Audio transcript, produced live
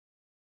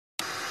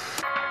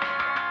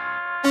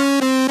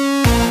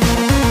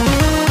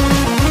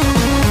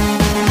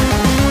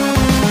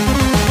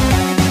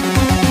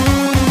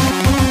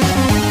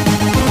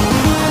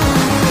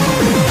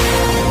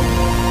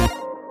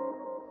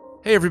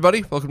Hey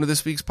everybody, welcome to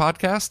this week's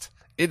podcast.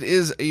 It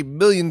is a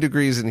million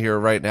degrees in here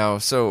right now,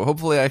 so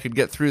hopefully I could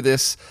get through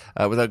this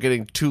without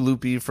getting too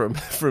loopy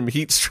from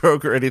heat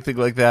stroke or anything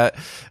like that.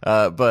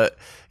 But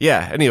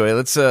yeah, anyway,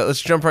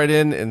 let's jump right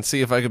in and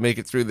see if I can make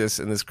it through this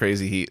in this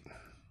crazy heat.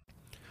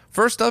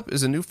 First up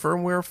is a new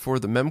firmware for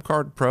the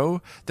MemCard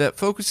Pro that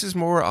focuses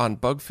more on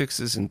bug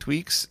fixes and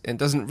tweaks and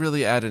doesn't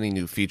really add any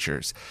new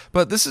features.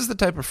 But this is the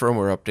type of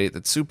firmware update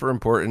that's super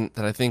important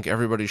that I think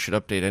everybody should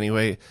update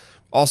anyway.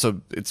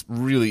 Also, it's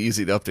really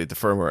easy to update the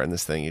firmware in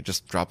this thing. You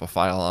just drop a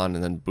file on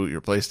and then boot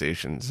your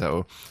PlayStation.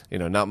 So,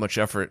 not much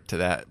effort to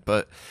that.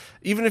 But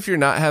even if you're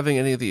not having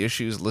any of the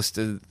issues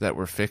listed that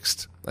were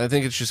fixed, I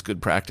think it's just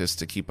good practice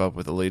to keep up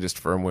with the latest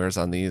firmwares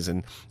on these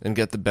and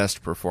get the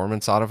best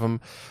performance out of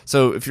them.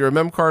 So if you're a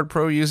MemCard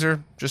Pro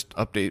user, just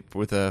update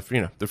with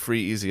the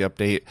free easy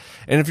update.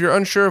 And if you're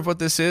unsure of what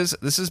this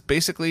is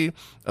basically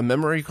a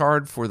memory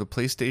card for the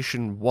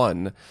PlayStation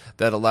 1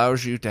 that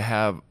allows you to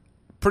have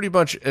pretty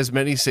much as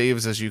many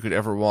saves as you could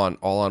ever want,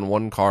 all on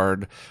one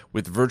card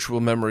with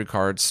virtual memory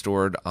cards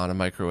stored on a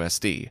micro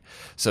SD.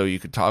 So you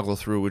could toggle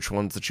through which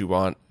ones that you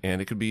want,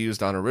 and it could be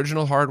used on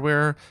original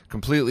hardware,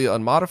 completely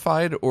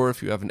unmodified, or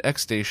if you have an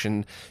X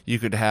Station, you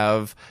could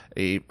have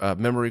a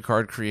memory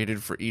card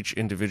created for each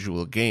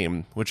individual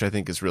game, which I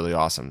think is really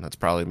awesome. That's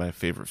probably my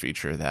favorite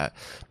feature of that.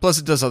 Plus,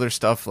 it does other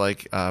stuff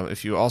like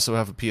if you also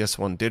have a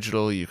PS1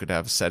 digital, you could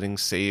have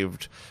settings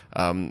saved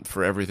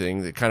for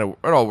everything. It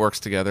all works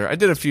together. I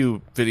did a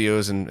few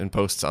videos and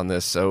posts on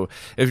this, so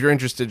if you're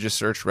interested, just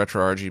search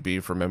Retro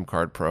RGB for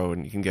MemCard Pro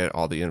and you can get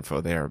all the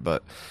info there.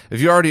 But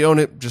if you already own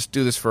it, just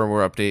do this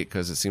firmware update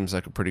because it seems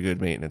like a pretty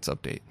good maintenance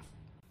update.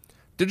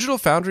 Digital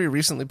Foundry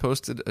recently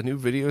posted a new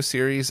video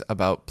series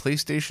about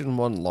PlayStation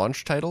 1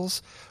 launch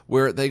titles,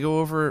 where they go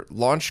over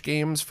launch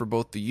games for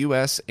both the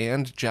US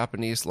and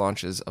Japanese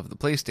launches of the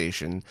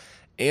PlayStation,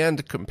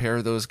 and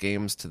compare those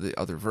games to the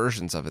other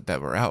versions of it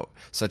that were out,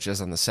 such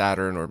as on the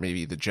Saturn or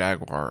maybe the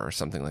Jaguar or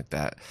something like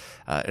that.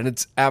 And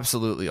it's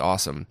absolutely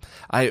awesome.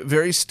 I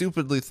very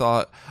stupidly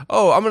thought,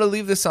 I'm going to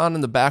leave this on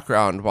in the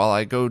background while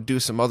I go do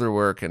some other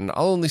work, and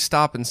I'll only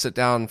stop and sit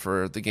down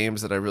for the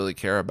games that I really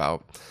care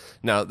about.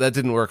 Now, that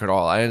didn't work at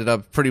all. I ended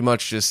up pretty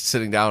much just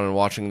sitting down and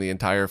watching the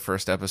entire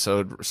first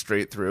episode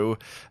straight through,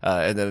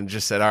 and then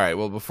just said, all right,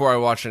 well, before I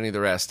watch any of the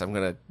rest, I'm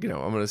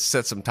gonna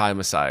set some time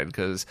aside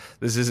because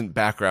this isn't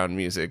background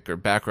music or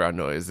background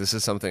noise. This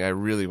is something I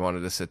really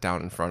wanted to sit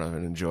down in front of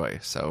and enjoy.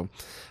 So,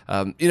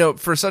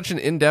 for such an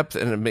in-depth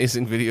and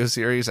amazing video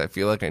series, I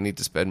feel like I need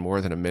to spend more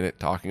than a minute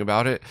talking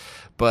about it,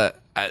 but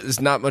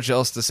there's not much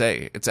else to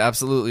say. It's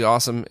absolutely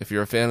awesome. If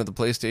you're a fan of the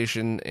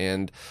PlayStation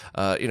and,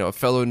 a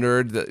fellow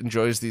nerd that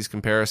enjoys these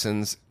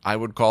comparisons, I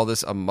would call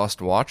this a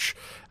must-watch.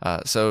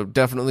 So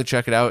definitely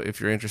check it out if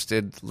you're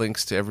interested.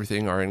 Links to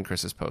everything are in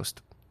Chris's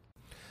post.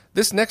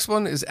 This next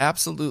one is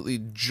absolutely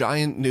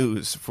giant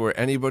news for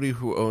anybody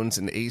who owns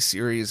an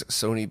A-series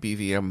Sony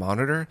BVM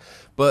monitor,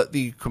 but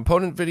the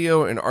component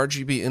video and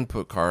RGB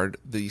input card,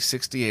 the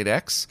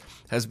 68X,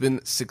 has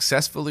been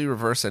successfully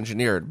reverse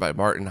engineered by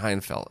Martin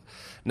Heinfeld.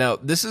 Now,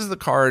 this is the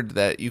card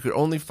that you could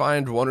only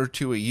find one or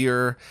two a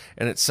year,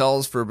 and it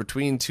sells for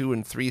between $2,000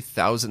 and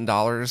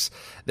 $3,000,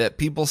 that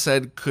people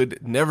said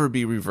could never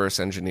be reverse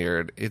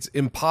engineered. It's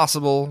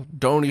impossible,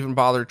 don't even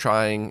bother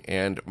trying,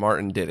 and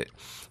Martin did it.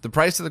 The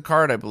price of the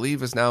card, I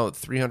believe, is now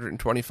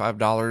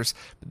 $325.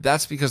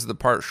 That's because of the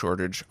part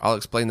shortage. I'll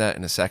explain that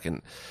in a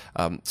second.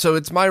 So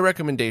it's my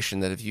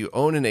recommendation that if you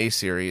own an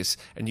A-series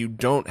and you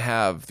don't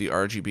have the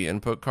RGB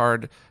input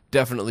card,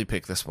 definitely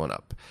pick this one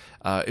up.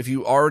 If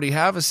you already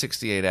have a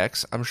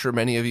 68X, I'm sure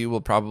many of you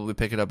will probably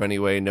pick it up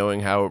anyway,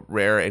 knowing how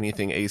rare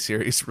anything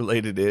A-series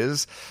related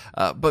is.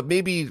 But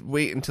maybe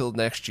wait until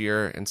next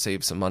year and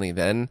save some money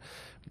then.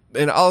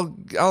 And I'll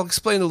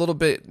explain a little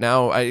bit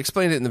now. I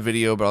explained it in the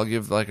video, but I'll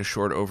give like a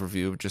short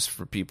overview just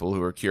for people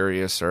who are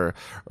curious or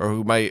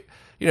who might,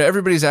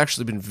 everybody's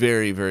actually been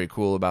very, very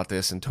cool about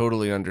this and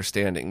totally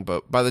understanding.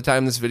 But by the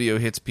time this video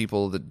hits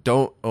people that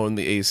don't own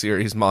the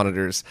A-series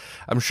monitors,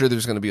 I'm sure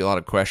there's going to be a lot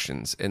of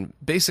questions. And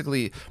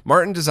basically,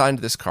 Martin designed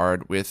this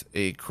card with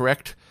a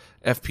correct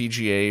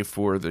FPGA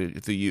for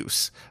the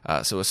use.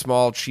 So a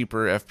small,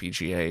 cheaper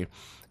FPGA.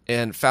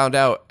 And found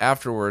out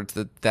afterwards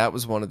that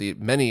was one of the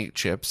many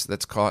chips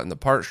that's caught in the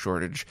part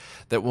shortage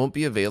that won't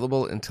be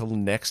available until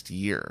next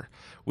year,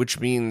 which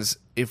means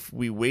if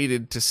we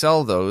waited to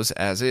sell those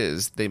as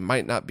is, they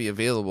might not be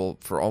available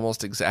for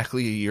almost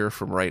exactly a year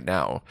from right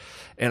now.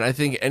 And I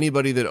think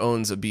anybody that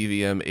owns a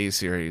BVM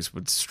A-series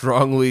would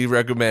strongly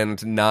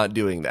recommend not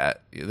doing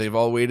that. They've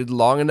all waited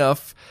long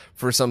enough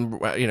for some,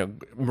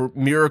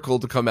 miracle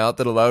to come out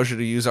that allows you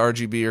to use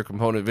RGB or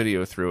component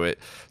video through it.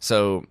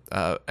 So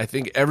I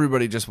think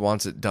everybody just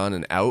wants it done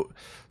and out.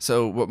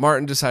 So what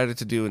Martin decided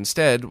to do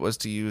instead was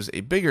to use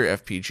a bigger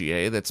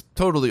FPGA that's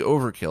totally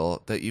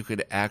overkill that you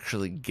could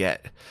actually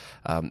get.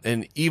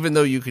 And even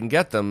though you can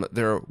get them,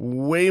 they're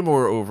way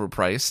more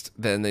overpriced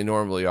than they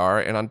normally are.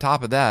 And on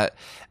top of that,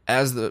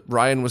 as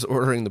Ryan was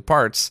ordering the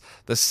parts,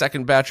 the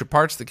second batch of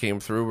parts that came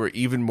through were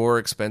even more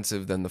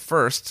expensive than the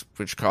first,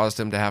 which caused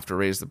him to have to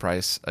raise the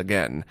price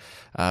again,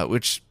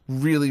 which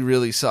really,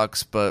 really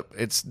sucks, but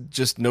it's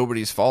just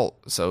nobody's fault.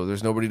 So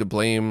there's nobody to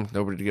blame,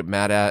 nobody to get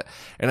mad at.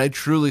 And I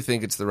truly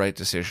think it's the right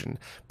decision,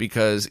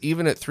 because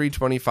even at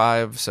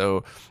 $325,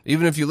 so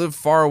even if you live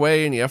far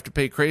away and you have to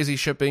pay crazy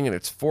shipping and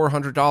it's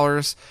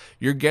 $400,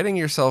 you're getting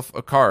yourself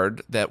a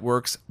card that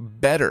works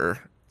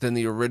better than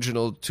the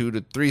original $2,000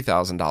 to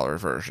 $3,000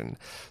 version.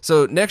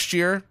 So next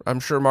year, I'm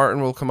sure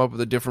Martin will come up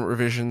with a different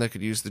revision that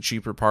could use the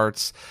cheaper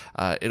parts.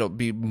 It'll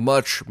be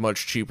much,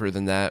 much cheaper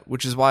than that,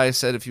 which is why I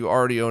said if you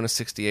already own a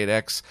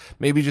 68X,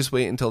 maybe just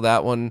wait until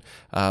that one.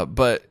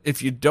 But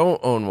if you don't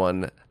own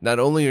one, not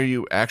only are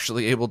you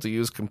actually able to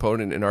use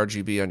component and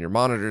RGB on your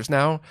monitors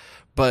now,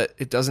 but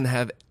it doesn't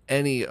have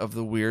any of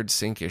the weird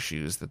sync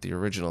issues that the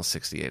original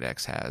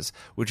 68X has,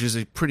 which is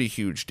a pretty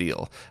huge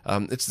deal.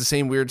 It's the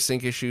same weird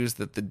sync issues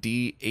that the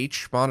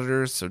DH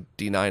monitors, so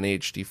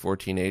D9H,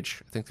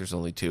 D14H, I think there's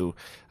only two,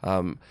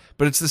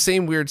 but it's the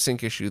same weird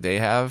sync issue they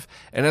have,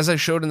 and as I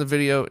showed in the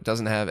video, it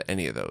doesn't have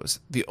any of those.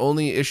 The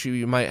only issue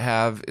you might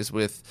have is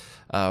with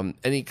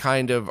any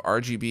kind of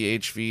RGB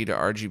HV to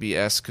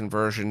RGBS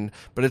conversion,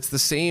 but it's the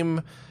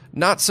same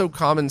not so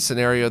common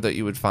scenario that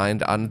you would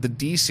find on the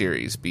D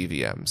series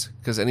BVMs,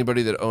 because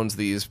anybody that owns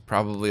these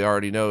probably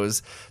already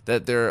knows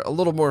that they're a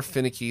little more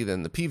finicky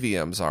than the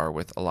PVMs are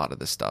with a lot of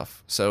this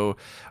stuff. So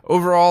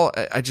overall,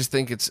 I just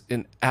think it's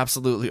an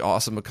absolutely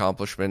awesome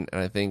accomplishment,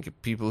 and I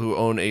think people who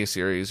own A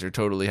series are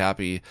totally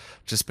happy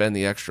to spend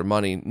the extra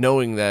money,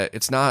 knowing that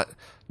it's not,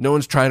 no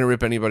one's trying to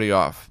rip anybody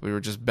off. We were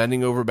just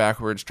bending over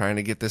backwards trying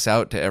to get this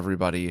out to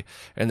everybody,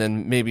 and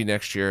then maybe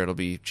next year it'll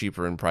be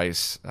cheaper in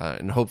price,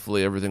 and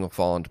hopefully everything will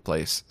fall into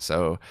place.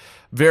 So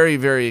very,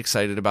 very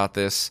excited about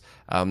this,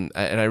 and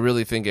I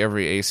really think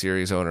every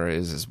A-Series owner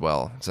is as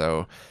well.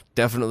 So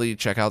definitely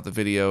check out the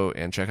video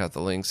and check out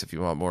the links if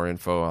you want more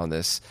info on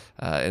this,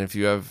 and if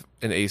you have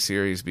an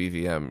A-Series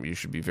BVM, you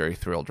should be very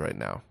thrilled right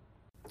now.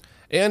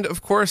 And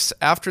of course,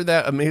 after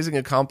that amazing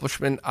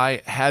accomplishment,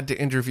 I had to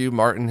interview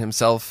Martin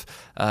himself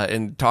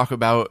and talk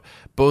about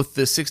both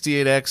the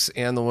 68X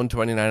and the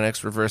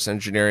 129X reverse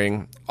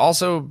engineering.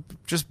 Also,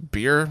 just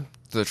beer,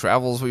 the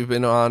travels we've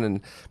been on,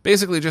 and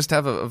basically just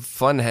have a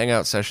fun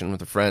hangout session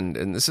with a friend.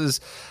 And this is,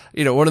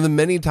 one of the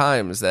many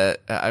times that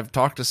I've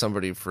talked to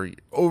somebody for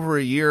over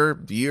a year,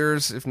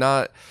 years, if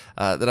not,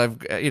 that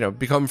I've,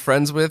 become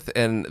friends with.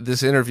 And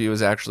this interview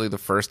is actually the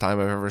first time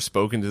I've ever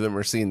spoken to them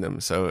or seen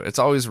them. So it's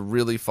always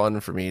really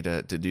fun for me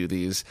to do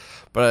these.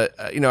 But,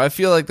 I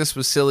feel like this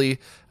was silly.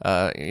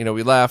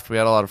 We laughed, we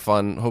had a lot of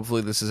fun.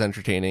 Hopefully this is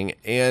entertaining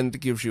and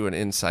gives you an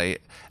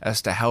insight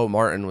as to how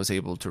Martin was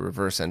able to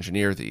reverse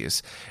engineer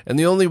these. And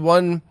the only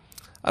one,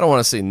 I don't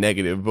want to say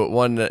negative, but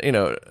one,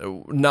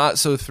 not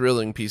so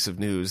thrilling piece of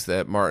news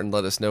that Martin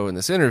let us know in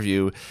this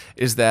interview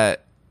is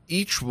that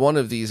each one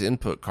of these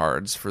input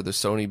cards for the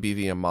Sony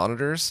BVM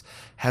monitors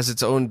has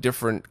its own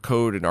different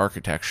code and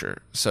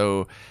architecture.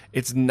 So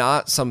it's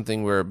not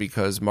something where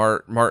because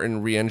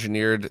Martin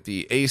re-engineered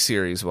the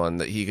A-series one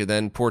that he could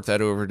then port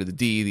that over to the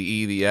D, the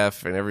E, the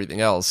F, and everything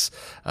else.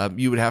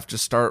 You would have to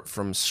start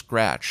from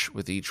scratch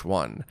with each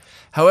one.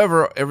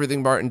 However,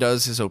 everything Martin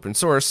does is open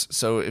source,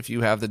 so if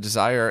you have the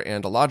desire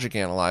and a logic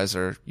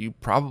analyzer, you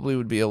probably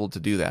would be able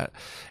to do that.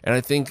 And I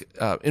think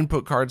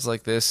input cards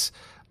like this,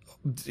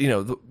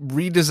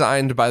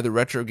 redesigned by the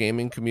retro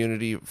gaming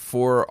community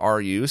for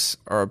our use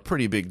are a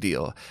pretty big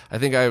deal. I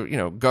think I,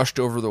 gushed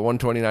over the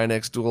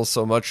 129X dual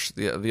so much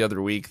the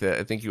other week that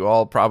I think you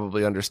all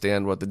probably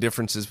understand what the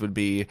differences would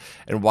be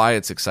and why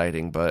it's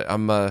exciting. But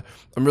I'm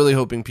really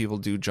hoping people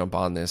do jump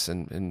on this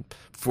and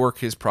fork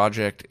his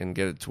project and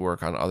get it to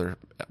work on other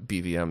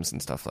BVMs and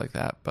stuff like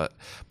that. But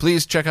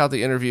please check out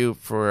the interview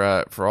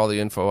for all the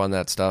info on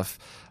that stuff.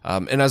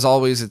 And as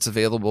always, it's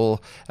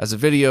available as a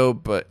video,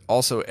 but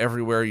also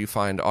everywhere you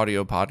find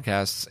audio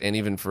podcasts, and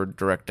even for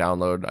direct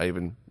download. I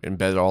even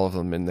embed all of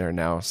them in there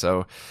now.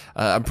 So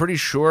I'm pretty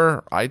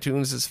sure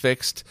iTunes is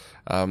fixed.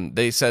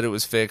 They said it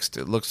was fixed.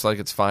 It looks like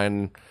it's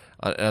fine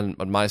on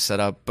my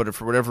setup. But if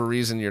for whatever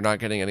reason you're not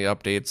getting any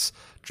updates,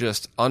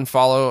 just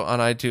unfollow on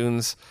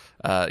iTunes.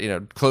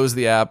 Close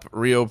the app,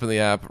 reopen the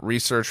app,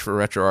 research for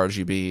retro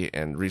RGB,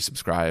 and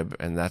resubscribe,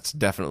 and that's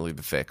definitely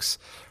the fix.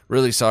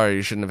 Really sorry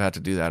you shouldn't have had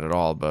to do that at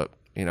all, but,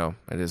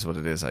 it is what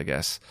it is, I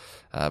guess.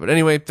 But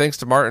anyway, thanks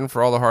to Martin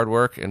for all the hard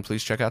work, and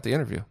please check out the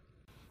interview.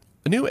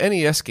 A new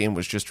NES game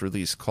was just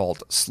released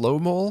called Slow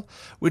Mole,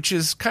 which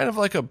is kind of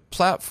like a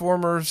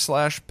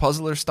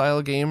platformer/puzzler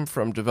style game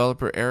from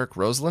developer Eric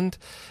Roseland,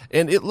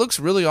 and it looks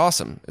really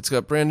awesome. It's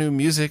got brand new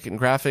music and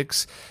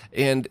graphics,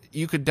 and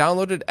you could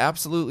download it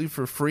absolutely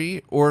for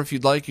free, or if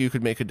you'd like, you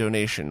could make a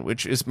donation,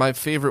 which is my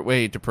favorite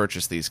way to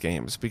purchase these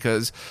games,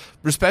 because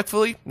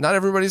respectfully, not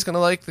everybody's going to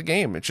like the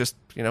game. It's just,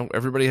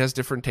 everybody has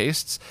different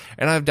tastes,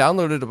 and I've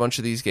downloaded a bunch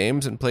of these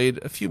games and played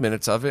a few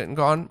minutes of it and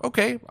gone,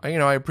 okay, I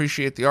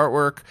appreciate the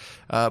artwork,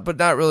 but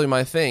not really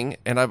my thing.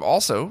 And I've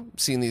also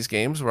seen these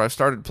games where I've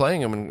started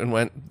playing them and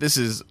went, this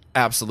is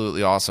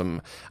absolutely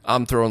awesome.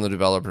 I'm throwing the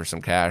developer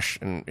some cash,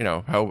 and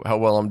how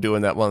well I'm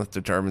doing that month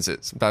determines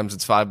it. Sometimes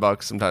it's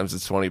 $5, sometimes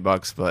it's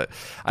 $20, but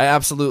I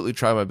absolutely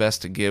try my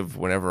best to give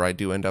whenever I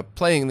do end up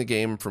playing the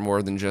game for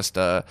more than just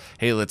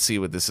hey, let's see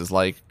what this is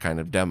like kind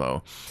of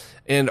demo.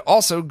 And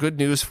also, good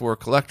news for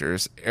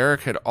collectors.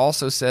 Eric had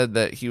also said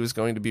that he was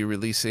going to be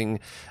releasing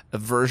a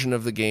version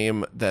of the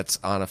game that's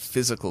on a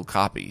physical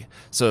copy.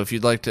 So if you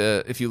like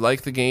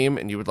the game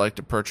and you would like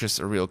to purchase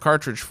a real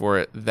cartridge for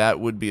it, that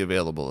would be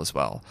available as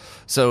well.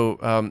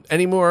 So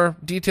any more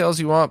details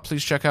you want,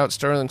 please check out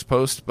Sterling's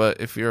post. But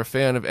if you're a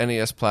fan of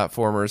NES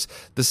platformers,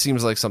 this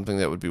seems like something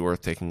that would be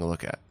worth taking a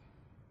look at.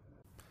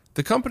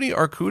 The company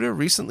Arcuda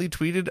recently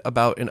tweeted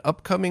about an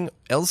upcoming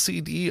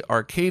LCD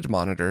arcade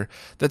monitor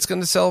that's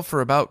going to sell for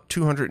about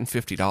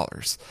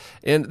 $250.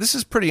 And this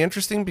is pretty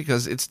interesting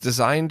because it's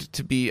designed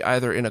to be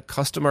either in a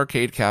custom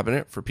arcade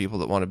cabinet for people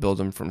that want to build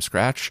them from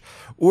scratch,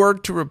 or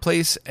to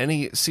replace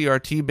any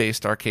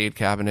CRT-based arcade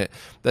cabinet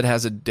that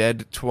has a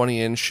dead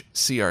 20-inch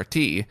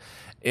CRT.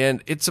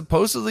 And it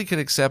supposedly can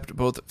accept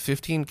both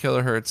 15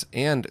 kilohertz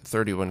and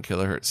 31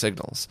 kilohertz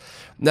signals.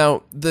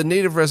 Now, the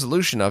native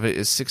resolution of it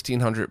is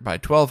 1600 by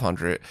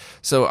 1200,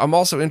 so I'm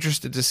also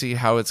interested to see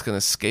how it's going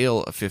to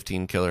scale a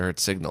 15 kilohertz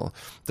signal.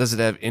 Does it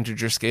have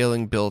integer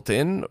scaling built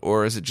in,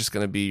 or is it just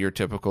going to be your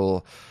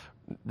typical,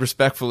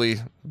 respectfully,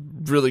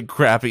 really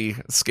crappy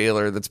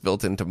scaler that's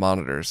built into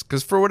monitors?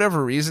 Because for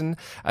whatever reason,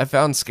 I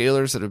found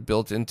scalers that are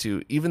built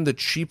into even the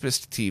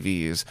cheapest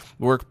TVs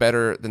work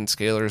better than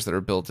scalers that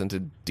are built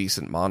into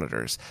decent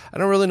monitors. I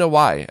don't really know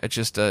why. It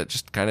just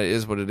kind of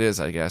is what it is,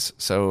 I guess.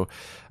 So,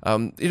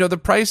 the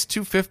price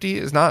 $250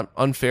 is not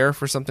unfair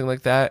for something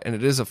like that, and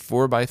it is a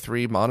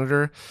 4x3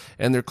 monitor,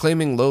 and they're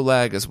claiming low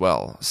lag as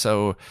well.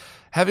 So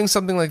having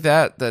something like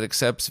that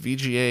accepts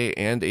VGA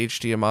and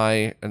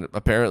HDMI, and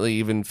apparently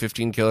even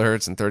 15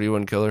 kilohertz and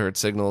 31 kilohertz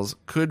signals,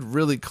 could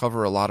really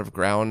cover a lot of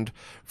ground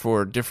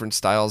for different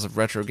styles of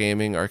retro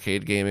gaming,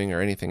 arcade gaming,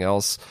 or anything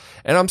else.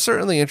 And I'm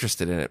certainly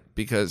interested in it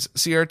because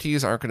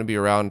CRTs aren't going to be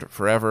around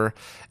forever.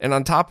 And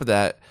on top of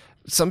that,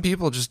 some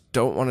people just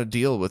don't want to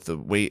deal with the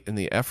weight and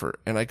the effort,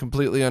 and I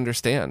completely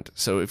understand.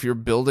 So if you're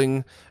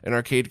building an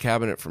arcade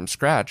cabinet from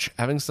scratch,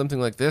 having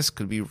something like this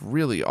could be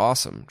really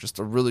awesome, just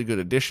a really good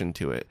addition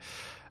to it.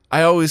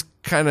 I always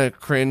kind of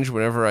cringe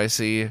whenever I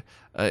see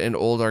an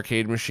old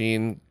arcade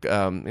machine, with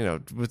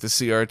the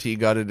CRT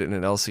gutted and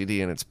an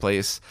LCD in its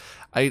place.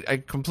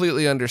 I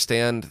completely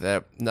understand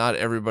that not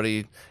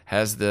everybody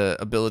has the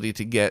ability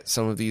to get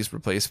some of these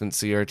replacement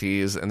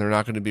CRTs, and they're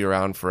not going to be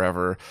around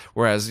forever,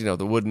 whereas,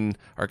 the wooden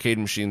arcade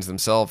machines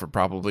themselves are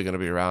probably going to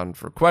be around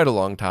for quite a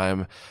long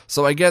time.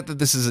 So I get that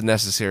this is a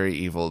necessary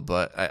evil,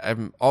 but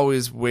I'm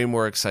always way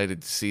more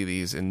excited to see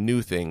these in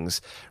new things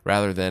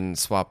rather than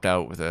swapped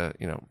out with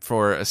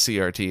for a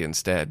CRT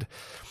instead.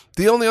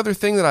 The only other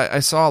thing that I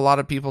saw a lot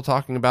of people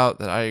talking about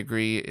that I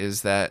agree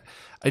is that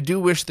I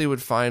do wish they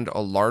would find a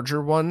larger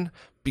one,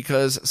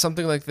 because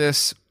something like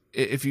this,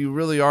 if you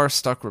really are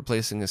stuck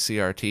replacing a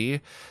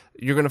CRT,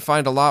 you're going to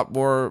find a lot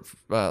more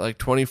like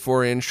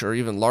 24-inch or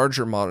even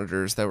larger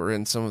monitors that were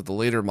in some of the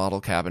later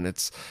model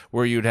cabinets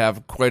where you'd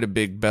have quite a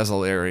big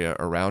bezel area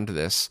around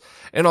this.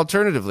 And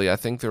alternatively, I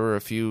think there were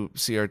a few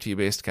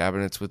CRT-based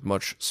cabinets with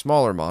much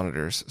smaller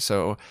monitors.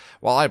 So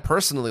while I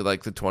personally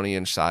like the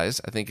 20-inch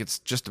size, I think it's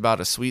just about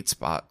a sweet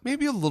spot.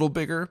 Maybe a little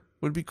bigger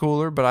would be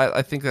cooler, but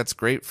I think that's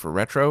great for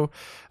retro.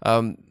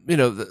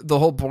 The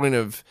whole point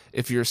of,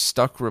 if you're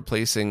stuck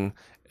replacing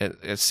a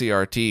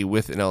CRT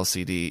with an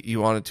LCD, you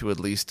want it to at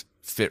least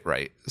fit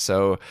right.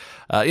 So,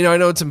 I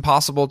know it's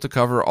impossible to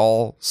cover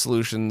all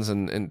solutions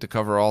and to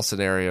cover all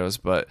scenarios,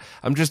 but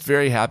I'm just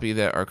very happy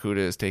that Arcuda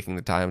is taking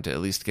the time to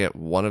at least get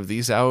one of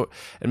these out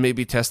and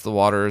maybe test the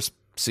waters,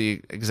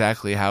 see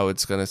exactly how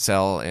it's going to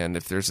sell and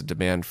if there's a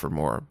demand for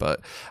more.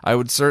 But I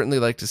would certainly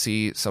like to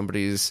see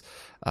somebody's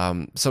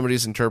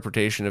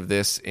interpretation of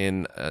this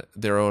in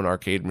their own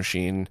arcade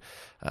machine,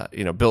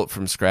 built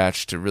from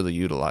scratch to really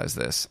utilize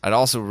this. I'd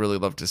also really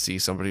love to see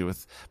somebody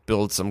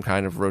build some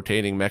kind of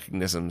rotating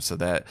mechanism so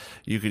that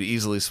you could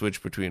easily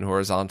switch between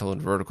horizontal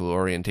and vertical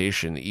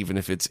orientation, even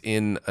if it's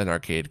in an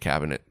arcade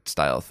cabinet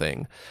style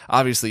thing.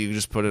 Obviously, you can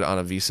just put it on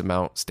a VESA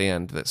mount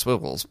stand that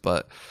swivels,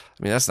 but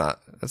I mean, that's not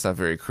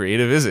very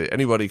creative, is it?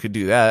 Anybody could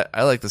do that.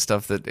 I like the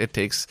stuff that it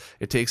takes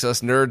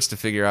us nerds to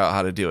figure out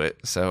how to do it.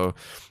 So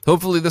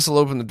hopefully this will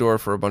open the door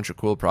for a bunch of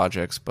cool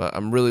projects, but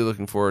I'm really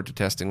looking forward to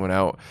testing one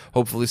out.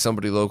 Hopefully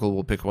somebody local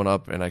will pick one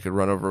up and I could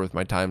run over with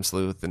my time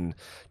sleuth and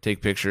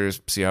take pictures,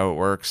 see how it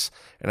works.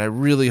 And I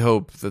really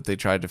hope that they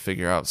tried to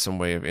figure out some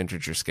way of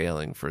integer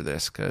scaling for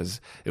this,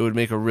 because it would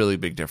make a really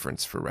big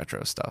difference for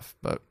retro stuff.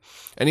 But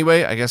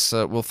anyway, I guess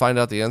we'll find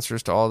out the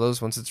answers to all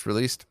those once it's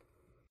released.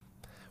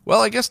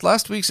 Well, I guess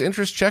last week's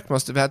interest check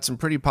must have had some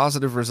pretty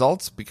positive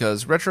results,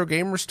 because Retro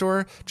Gamer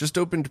Store just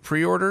opened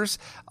pre-orders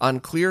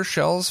on clear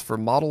shells for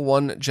Model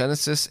 1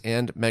 Genesis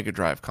and Mega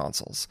Drive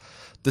consoles.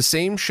 The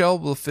same shell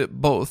will fit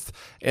both,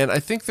 and I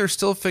think they're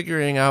still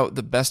figuring out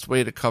the best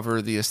way to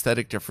cover the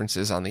aesthetic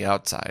differences on the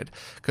outside,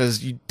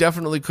 because you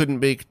definitely couldn't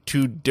make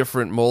two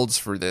different molds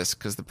for this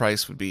because the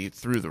price would be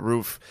through the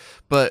roof.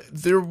 But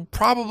there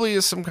probably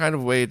is some kind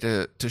of way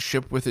to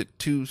ship with it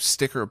 2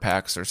 sticker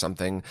packs or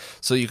something,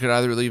 so you could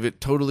either leave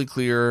it totally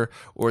clear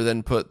or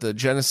then put the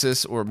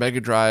Genesis or Mega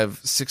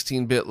Drive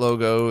 16-bit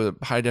logo,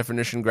 the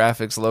high-definition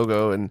graphics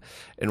logo, and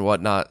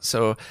whatnot.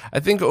 So I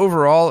think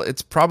overall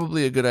it's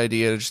probably a good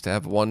idea just to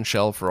have one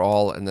shell for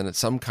all, and then it's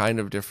some kind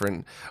of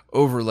different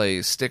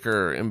overlay,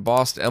 sticker,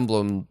 embossed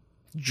emblem,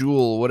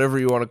 jewel, whatever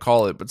you want to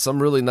call it, but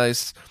some really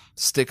nice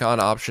stick-on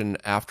option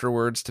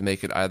afterwards to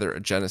make it either a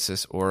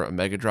Genesis or a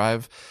Mega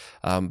Drive.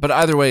 But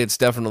either way, it's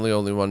definitely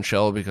only one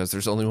shell because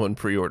there's only one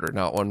pre-order,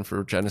 not one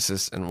for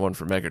Genesis and one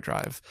for Mega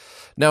Drive.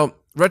 Now,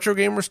 Retro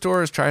Gamer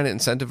Store is trying to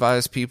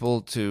incentivize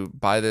people to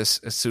buy this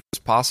as soon as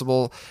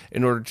possible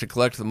in order to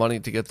collect the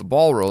money to get the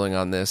ball rolling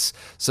on this.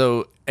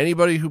 So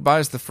anybody who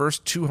buys the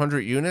first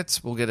 200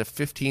 units will get a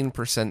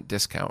 15%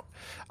 discount.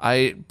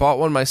 I bought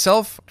one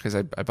myself because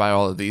I buy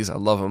all of these. I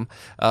love them.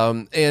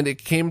 And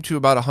it came to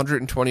about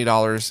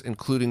 $120,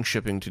 including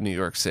shipping to New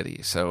York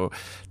City. So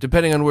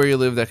depending on where you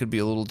live, that could be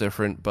a little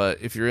different. But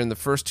if you're in the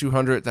first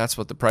 200, that's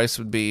what the price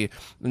would be.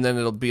 And then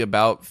it'll be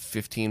about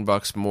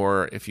 $15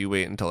 more if you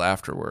wait until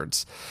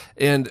afterwards.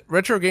 And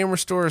Retro Gamer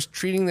Store is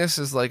treating this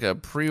as like a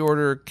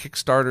pre-order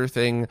Kickstarter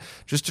thing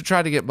just to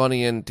try to get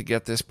money in to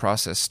get this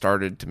process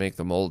started to make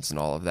the molds and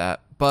all of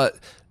that. But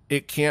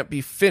it can't be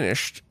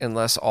finished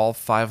unless all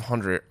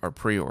 500 are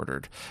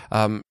pre-ordered.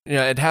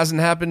 It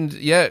hasn't happened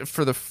yet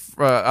for the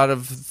out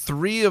of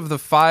 3 of the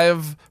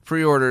 5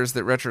 pre-orders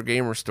that Retro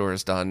Gamer Store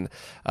has done.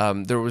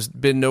 There was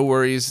been no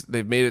worries.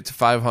 They've made it to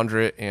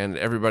 500, and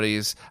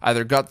everybody's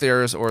either got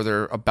theirs or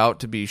they're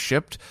about to be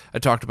shipped. I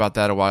talked about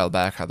that a while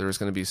back, how there was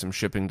going to be some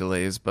shipping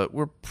delays, but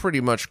we're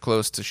pretty much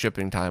close to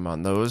shipping time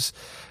on those.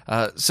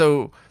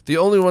 So the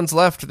only ones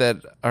left that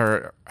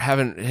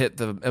haven't hit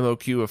the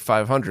MOQ of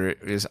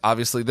 500 is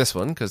obviously this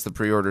one, because the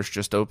pre-orders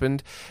just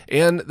opened,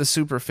 and the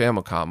Super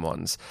Famicom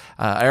ones.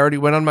 I already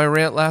went on my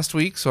rant last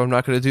week, so I'm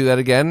not going to do that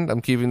again.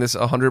 I'm keeping this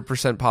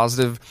 100%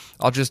 positive.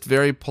 I'll just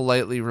very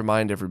politely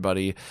remind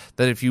everybody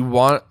that if you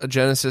want a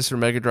Genesis or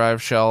Mega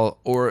Drive shell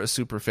or a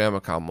Super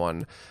Famicom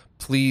one,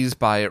 please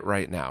buy it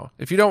right now.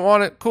 If you don't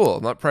want it, cool.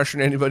 I'm not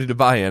pressuring anybody to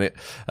buy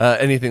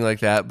anything like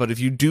that. But if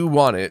you do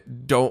want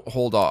it, don't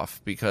hold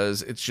off,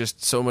 because it's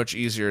just so much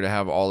easier to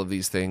have all of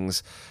these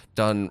things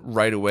done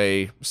right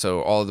away,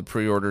 so all of the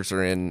pre-orders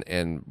are in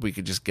and we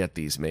could just get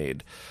these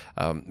made.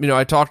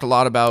 I talked a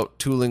lot about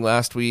tooling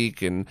last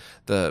week and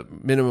the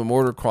minimum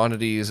order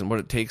quantities and what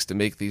it takes to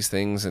make these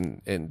things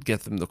and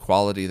get them the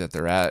quality that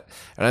they're at,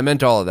 and I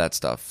meant all of that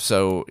stuff.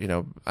 So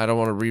I don't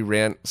want to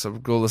re-rant, so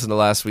go listen to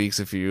last week's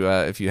if you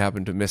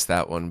happen to miss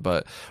that one.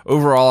 But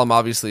overall, I'm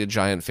obviously a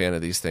giant fan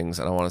of these things,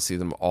 and I want to see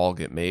them all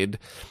get made,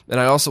 and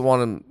I also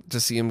want them to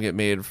see them get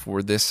made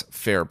for this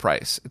fair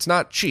price. It's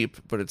not cheap,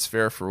 but it's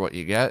fair for what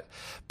you get.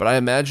 But I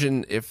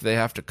imagine if they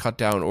have to cut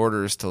down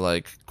orders to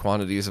like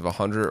quantities of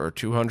 100 or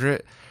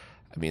 200,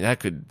 I mean, that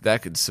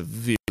could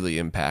severely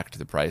impact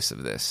the price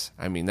of this.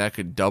 I mean, that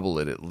could double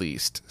it at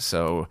least.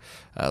 So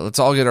let's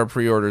all get our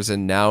pre-orders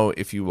in now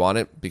if you want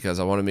it, because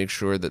I want to make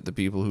sure that the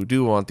people who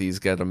do want these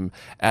get them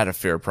at a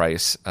fair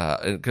price,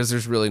 because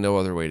there's really no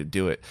other way to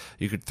do it.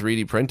 You could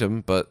 3D print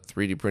them, but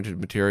 3D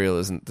printed material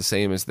isn't the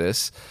same as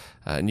this.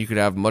 And you could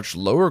have much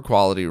lower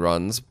quality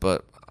runs,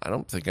 but I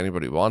don't think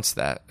anybody wants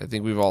that. I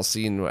think we've all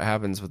seen what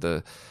happens with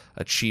a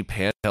cheap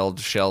handheld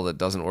shell that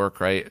doesn't work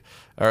right,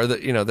 or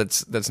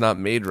that's not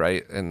made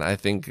right, and I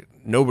think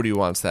nobody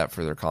wants that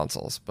for their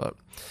consoles. But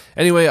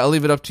anyway, I'll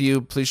leave it up to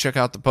you. Please check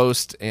out the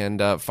post and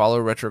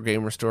follow Retro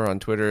Gamer Store on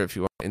Twitter if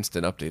you want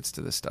instant updates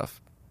to this stuff.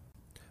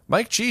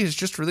 Mike G has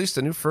just released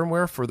a new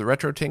firmware for the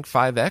RetroTink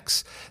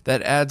 5X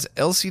that adds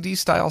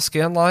LCD-style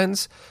scan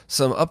lines,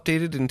 some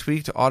updated and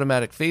tweaked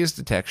automatic phase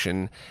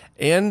detection,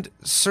 and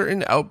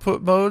certain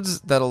output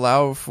modes that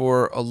allow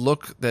for a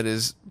look that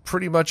is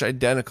pretty much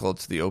identical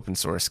to the open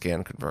source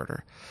scan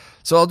converter.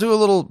 So I'll do a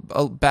little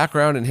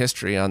background and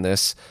history on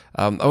this.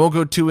 I won't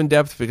go too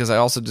in-depth because I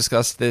also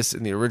discussed this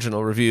in the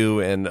original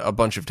review and a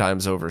bunch of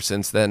times over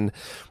since then,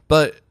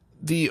 but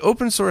the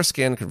open source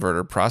scan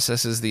converter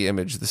processes the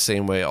image the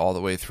same way all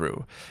the way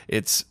through.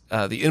 It's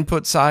the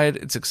input side,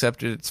 it's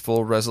accepted its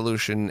full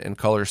resolution and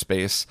color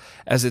space.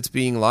 As it's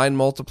being line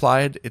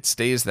multiplied, it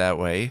stays that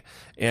way.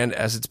 And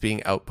as it's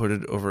being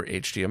outputted over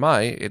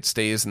HDMI, it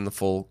stays in the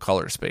full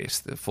color space,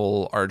 the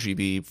full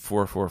RGB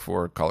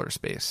 444 color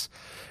space.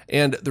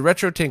 And the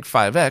RetroTink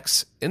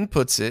 5X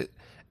inputs it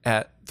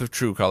at the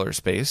true color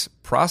space,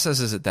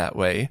 processes it that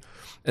way,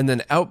 and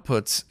then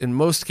outputs, in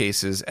most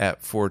cases,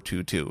 at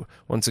 422.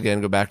 Once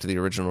again, go back to the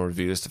original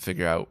reviews to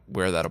figure out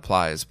where that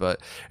applies.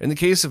 But in the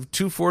case of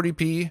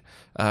 240p,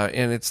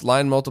 and it's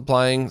line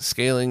multiplying,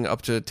 scaling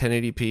up to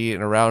 1080p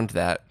and around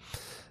that,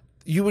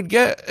 you would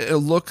get a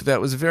look that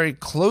was very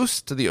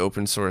close to the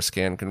open source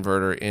scan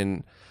converter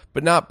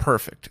but not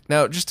perfect.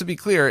 Now, just to be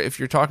clear, if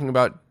you're talking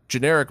about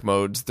generic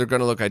modes, they're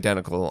going to look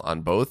identical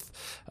on both.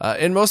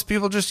 And most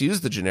people just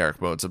use the generic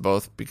modes of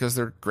both because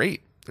they're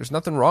great. There's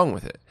nothing wrong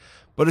with it.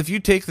 But if you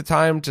take the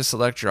time to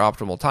select your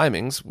optimal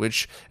timings,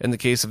 which in the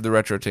case of the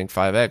RetroTink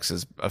 5X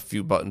is a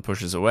few button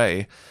pushes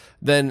away,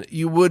 then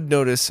you would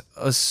notice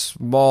a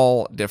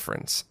small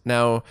difference.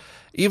 Now,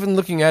 even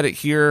looking at it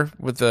here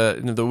with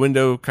the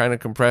window kind of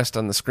compressed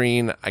on the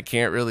screen, I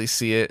can't really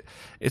see it.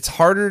 It's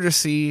harder to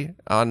see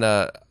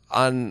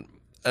on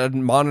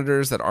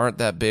monitors that aren't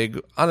that big.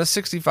 On a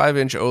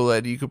 65-inch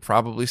OLED, you could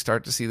probably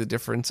start to see the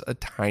difference a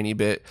tiny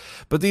bit.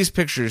 But these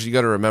pictures, you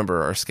got to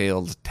remember, are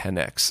scaled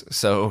 10x.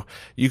 So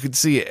you could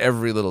see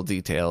every little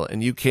detail,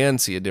 and you can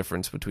see a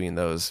difference between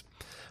those.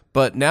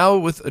 But now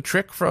with a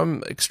trick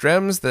from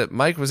Extrems that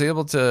Mike was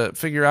able to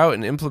figure out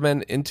and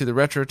implement into the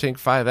RetroTink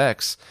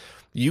 5X,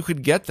 you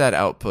could get that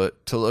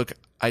output to look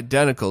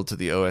identical to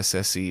the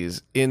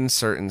OSSCs in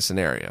certain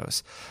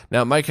scenarios.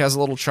 Now, Mike has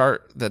a little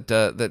chart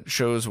that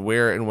shows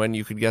where and when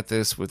you could get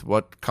this with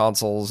what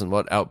consoles and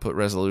what output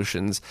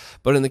resolutions.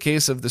 But in the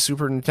case of the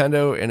Super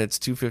Nintendo and its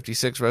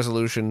 256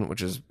 resolution,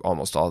 which is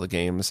almost all the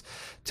games,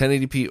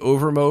 1080p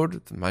over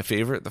mode, my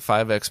favorite, the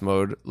 5X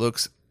mode,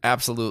 looks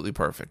absolutely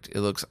perfect.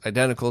 It looks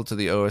identical to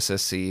the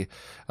OSSC.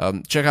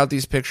 Check out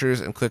these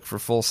pictures and click for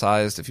full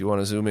size if you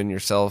want to zoom in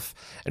yourself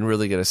and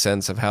really get a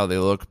sense of how they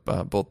look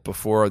both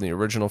before the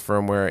original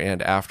firmware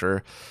and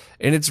after.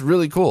 And it's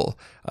really cool.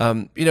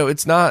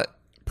 It's not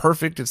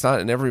perfect. It's not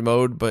in every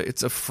mode, but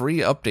it's a free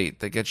update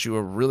that gets you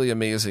a really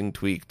amazing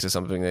tweak to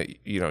something that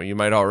you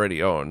might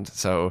already own.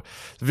 So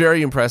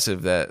very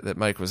impressive that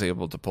Mike was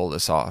able to pull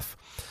this off.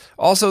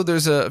 Also,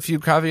 there's a few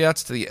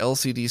caveats to the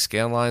LCD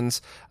scan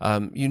lines.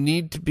 You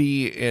need to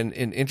be in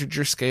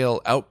integer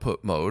scale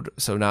output mode,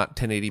 so not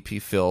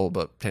 1080p fill,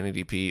 but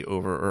 1080p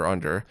over or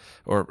under,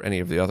 or any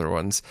of the other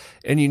ones.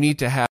 And you need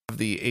to have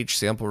the H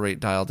sample rate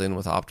dialed in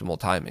with optimal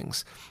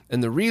timings.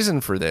 And the reason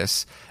for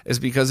this is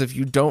because if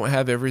you don't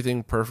have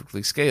everything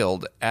perfectly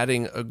scaled,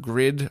 adding a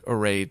grid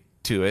array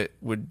to it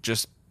would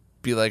just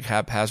be like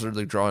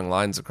haphazardly drawing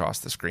lines across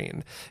the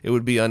screen. It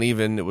would be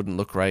uneven. It wouldn't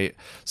look right.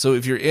 So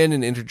if you're in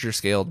an integer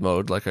scaled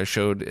mode, like I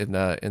showed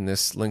in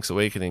this Link's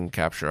Awakening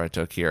capture I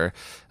took here,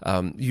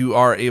 you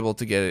are able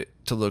to get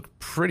it to look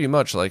pretty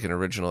much like an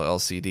original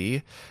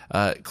LCD.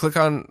 Click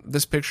on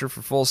this picture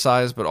for full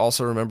size, but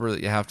also remember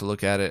that you have to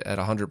look at it at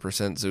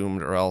 100%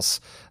 zoomed, or else,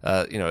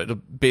 it'll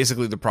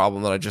basically the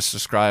problem that I just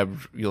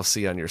described, you'll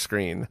see on your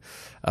screen.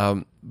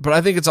 But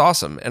I think it's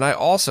awesome. And I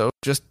also,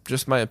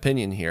 just my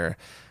opinion here,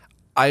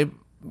 I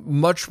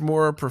much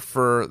more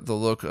prefer the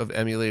look of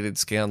emulated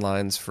scan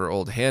lines for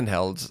old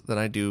handhelds than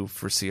I do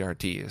for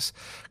CRTs.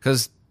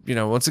 Because,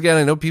 once again,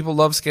 I know people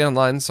love scan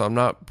lines, so I'm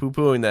not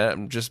poo-pooing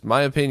that. Just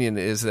my opinion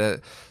is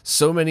that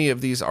so many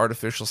of these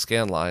artificial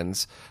scan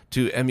lines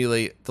to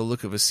emulate the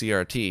look of a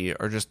CRT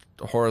are just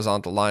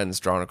horizontal lines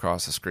drawn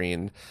across the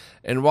screen.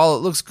 And while it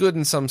looks good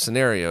in some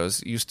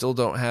scenarios, you still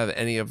don't have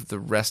any of the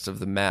rest of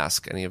the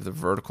mask, any of the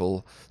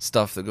vertical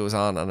stuff that goes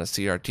on a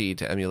CRT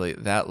to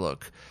emulate that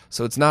look.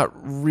 So it's not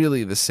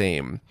really the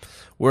same.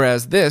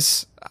 Whereas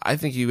this, I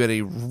think you get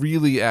a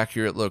really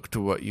accurate look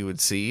to what you would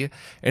see,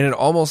 and it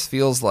almost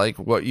feels like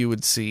what you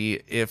would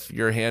see if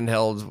your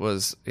handheld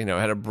was,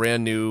 had a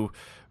brand new,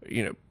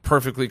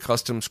 perfectly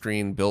custom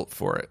screen built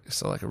for it.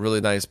 So like a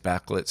really nice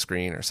backlit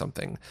screen or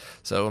something.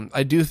 So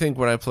I do think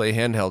when I play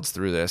handhelds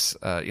through this,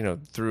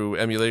 through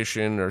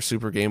emulation or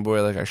Super Game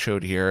Boy like I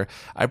showed here,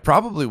 I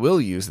probably will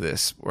use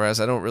this,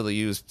 whereas I don't really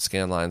use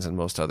scan lines in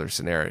most other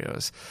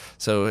scenarios.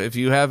 So if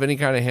you have any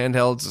kind of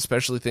handhelds,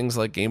 especially things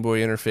like Game Boy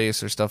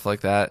interface or stuff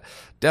like that,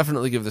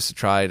 definitely give this a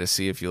try to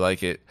see if you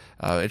like it.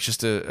 It's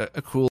just a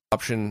cool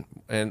option,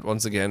 and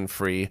once again,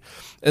 free.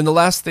 And the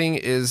last thing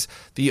is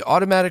the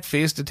automatic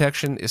phase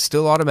detection is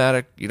still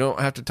automatic. You don't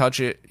have to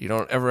touch it. You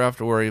don't ever have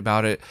to worry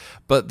about it.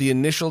 But the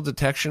initial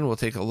detection will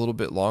take a little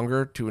bit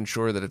longer to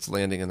ensure that it's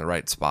landing in the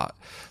right spot.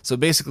 So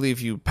basically,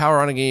 if you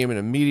power on a game and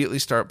immediately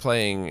start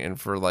playing, and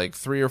for like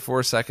 3 or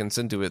 4 seconds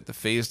into it, the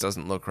phase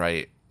doesn't look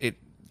right, it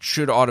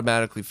should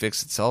automatically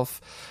fix itself.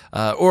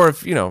 Or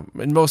if,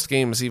 in most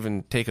games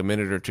even take a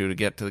minute or two to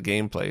get to the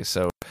gameplay.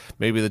 So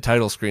maybe the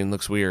title screen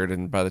looks weird,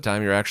 and by the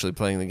time you're actually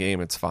playing the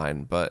game, it's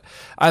fine. But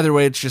either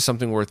way, it's just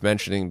something worth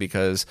mentioning,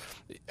 because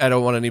I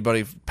don't want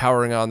anybody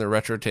powering on their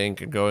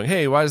RetroTink and going,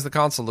 hey, why does the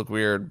console look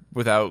weird,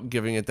 without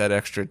giving it that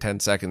extra 10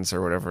 seconds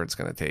or whatever it's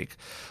going to take.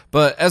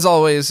 But as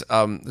always,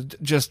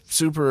 just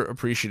super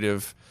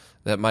appreciative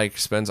that Mike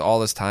spends all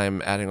this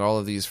time adding all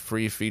of these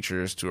free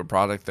features to a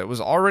product that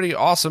was already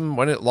awesome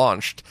when it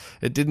launched.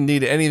 It didn't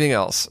need anything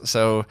else.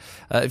 So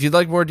if you'd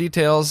like more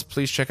details,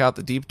 please check out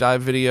the deep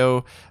dive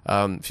video.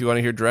 If you want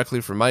to hear directly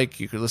from Mike,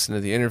 you could listen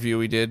to the interview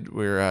we did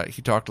where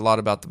he talked a lot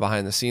about the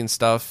behind the scenes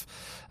stuff.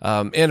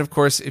 And of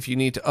course, if you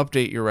need to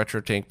update your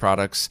RetroTank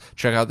products,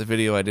 check out the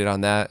video I did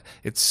on that.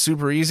 It's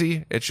super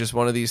easy. It's just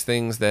one of these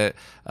things that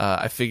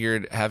I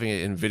figured having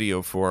it in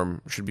video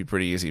form should be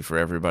pretty easy for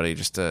everybody,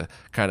 just to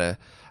kind of,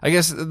 I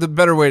guess the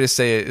better way to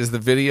say it is the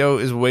video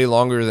is way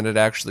longer than it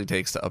actually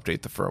takes to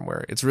update the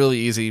firmware. It's really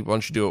easy.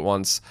 Once you do it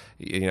once,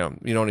 you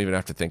don't even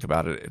have to think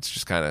about it. It's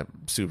just kind of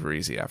super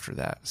easy after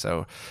that.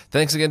 So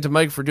thanks again to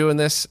Mike for doing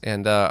this,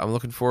 and I'm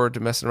looking forward to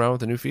messing around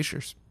with the new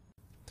features.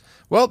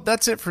 Well,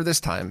 that's it for this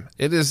time.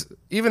 It is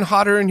even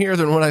hotter in here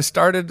than when I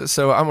started,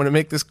 so I'm going to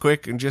make this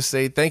quick and just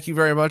say thank you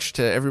very much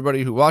to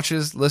everybody who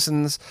watches,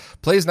 listens,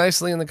 plays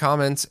nicely in the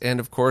comments,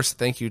 and of course,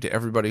 thank you to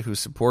everybody who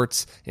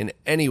supports in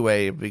any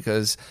way,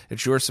 because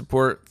it's your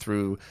support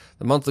through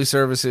the monthly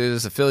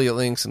services, affiliate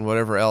links, and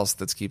whatever else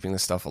that's keeping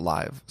this stuff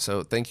alive.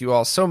 So thank you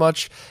all so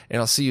much, and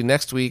I'll see you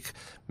next week,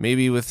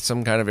 maybe with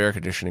some kind of air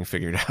conditioning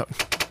figured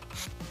out.